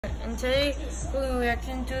and today we're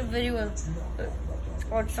reacting to a video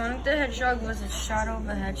called Sonic the Hedgehog vs. Shadow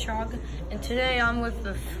the Hedgehog, and today I'm with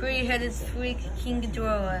the three-headed freak King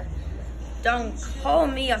Ghidorah. Don't call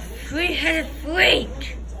me a three-headed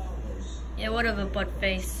freak! Yeah, whatever, butt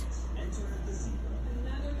face.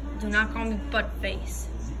 Do not call me butt face.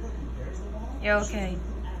 Yeah, okay.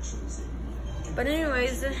 But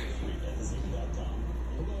anyways,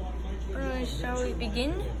 shall we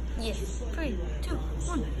begin? Yes. 3, 2,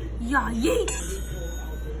 1. Yeah, yeet!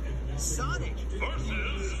 Sonic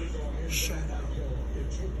versus Shadow.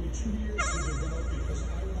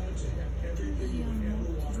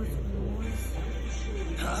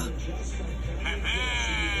 Huh?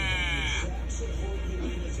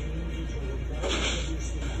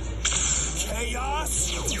 Chaos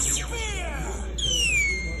Spear!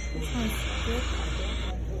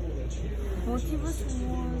 Multiverse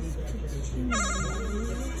Wars continue.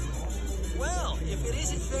 Well, if it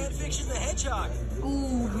isn't fanfiction the Hedgehog.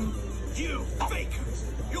 Ooh. You faker!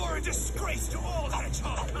 You're a disgrace to all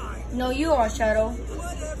hedgehog kind! No, you are, Shadow.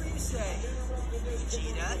 Whatever you say,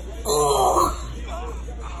 Vegeta. Oh. Huh?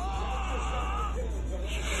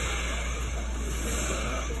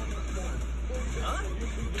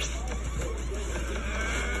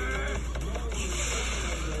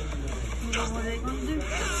 What are they gonna do?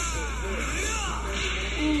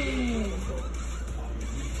 Ooh.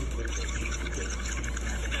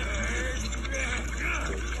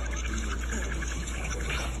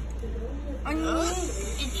 And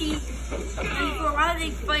why are they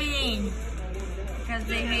fighting? Because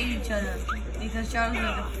they hate each other. Because Shadow's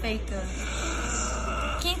like a faker.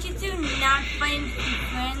 Can't you two not fight and be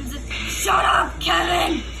friends? Shut up,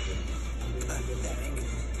 Kevin!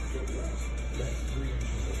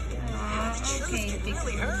 Okay, big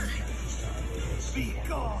really hurt. Be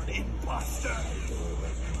gone, imposter!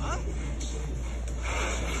 Huh?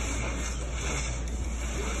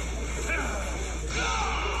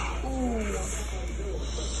 Ooh.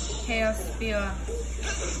 Chaos Spear.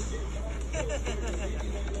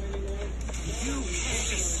 You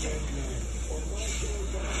can't escape.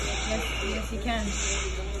 Yes, you can.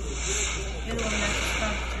 You're the one that's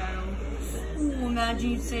stuck, Shadow. Ooh, imagine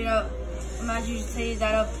you say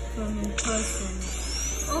that up to him in person.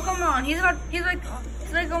 Oh, come on, he's like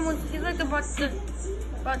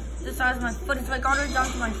about the size of my foot. It's like all the way down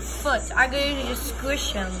to my foot. I could usually just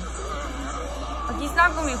squish him. But he's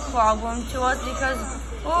not gonna be a problem to us because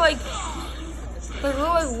we're like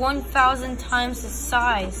 1,000 times his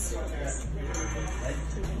size.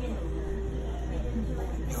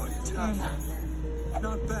 You're tough.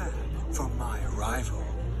 Not bad for my rival.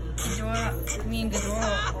 Ghidorah, me and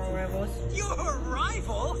Ghidorah are rivals. Your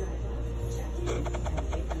rival?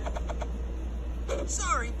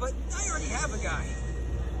 Sorry, but I already have a guy.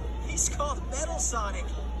 He's called Metal Sonic.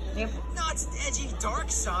 Yep. Not edgy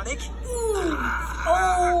Dark Sonic.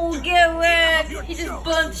 Oh, get wrecked! He just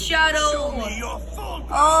bumped Shadow. Show me your full power.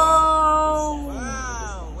 Oh!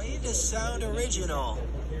 Wow, way to sound original.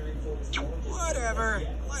 Whatever,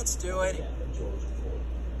 let's do it.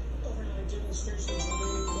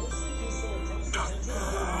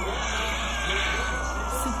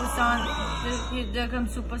 Supersonic. There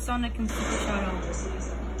comes Supersonic and Super Shadow.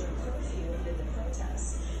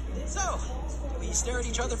 So, we stare at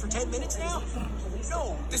each other for 10 minutes now?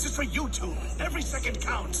 No, this is for you two. Every second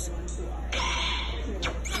counts.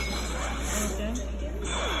 Okay.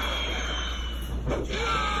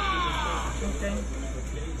 Okay.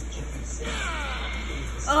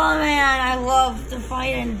 Oh man, I love the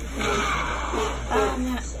fighting. Oh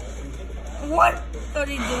man. What did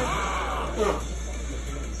he do?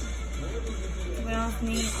 To be honest with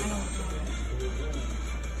me, I don't know.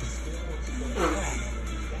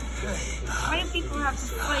 Why do people have to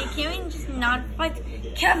fight? Can't we just not fight?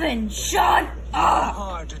 Kevin, shut up!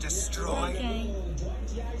 Hard to destroy. Okay.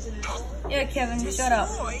 Yeah, Kevin, shut up.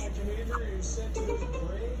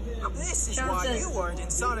 This is why you weren't in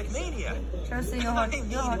Sonic Mania.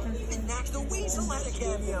 Enact the Weasel had a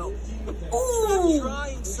cameo. Ooh! Stop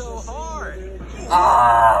trying so hard.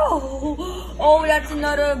 Oh! Oh, that's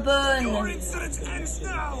another burn. Your incident ends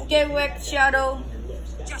now. Get wrecked, Shadow.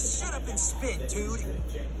 Just shut up and spin, dude.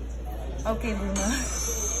 Okay, Boomer.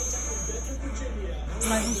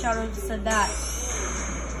 Imagine Shadow just said that.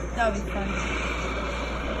 That would be funny.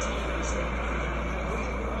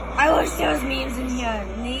 I wish there was memes in here.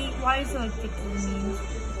 Nate, why are you so addicted to memes?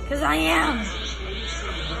 Because I am.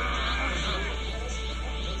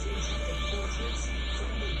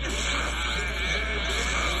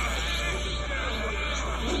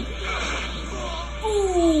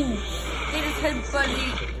 Ooh! They just hit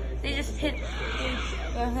Buddy. They just hit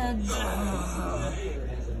their heads.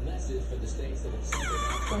 What's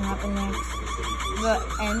gonna happen next? The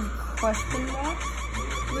end question mark?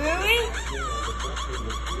 Really?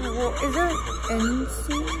 Well, is there an end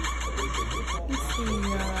scene? Let's see,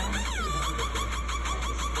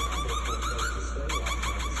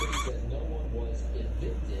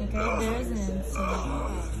 okay, there is an end scene.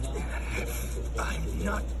 I'm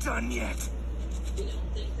not done yet.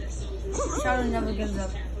 Shadow never gives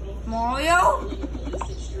up. Mario?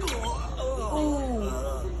 Ooh.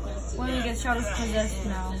 When we get Shadow's possessed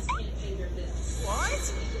now.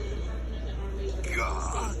 What?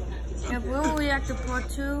 God. Yep, we'll react to part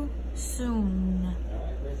 2 soon.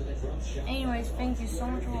 Anyways, thank you so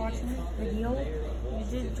much for watching this video.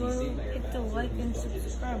 If you did enjoy, hit the like and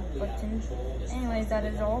subscribe button. Anyways, that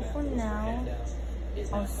is all for now.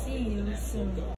 I'll see you soon.